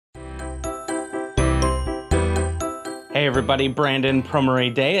Hey everybody, Brandon,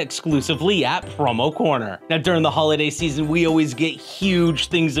 PromoErrday, exclusively at PromoCorner. Now during the holiday season, we always get huge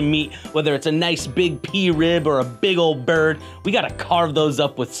things of meat, whether it's a nice big pea rib or a big old bird, we gotta carve those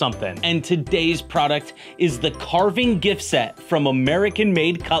up with something. And today's product is the carving gift set from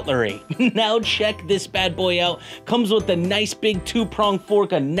American-made Cutlery. Now check this bad boy out. Comes with a nice big 2-prong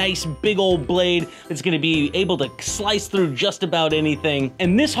fork, a nice big old blade that's gonna be able to slice through just about anything.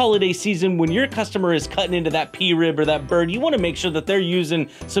 And this holiday season, when your customer is cutting into that pea rib or that bird, you want to make sure that they're using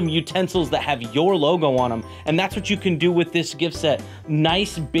some utensils that have your logo on them, and that's what you can do with this gift set.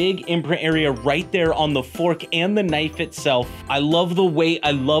 Nice big imprint area right there on the fork and the knife itself. I love the weight, I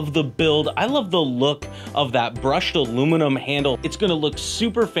love the build, I love the look of that brushed aluminum handle. It's gonna look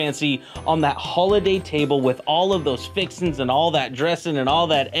super fancy on that holiday table with all of those fixings and all that dressing and all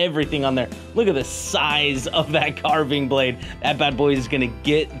that everything on there. Look at the size of that carving blade. That bad boy is gonna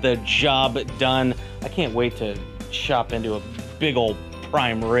get the job done. I can't wait to chop into a big old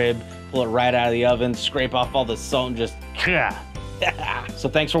prime rib, pull it right out of the oven, scrape off all the salt and just So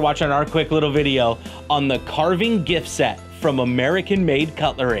thanks for watching our quick little video on the carving gift set from American-made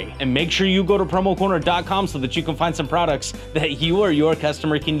Cutlery. And make sure you go to PromoCorner.com so that you can find some products that you or your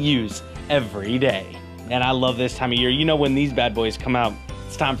customer can use every day. And I love this time of year. You know when these bad boys come out,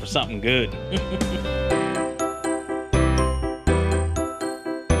 it's time for something good.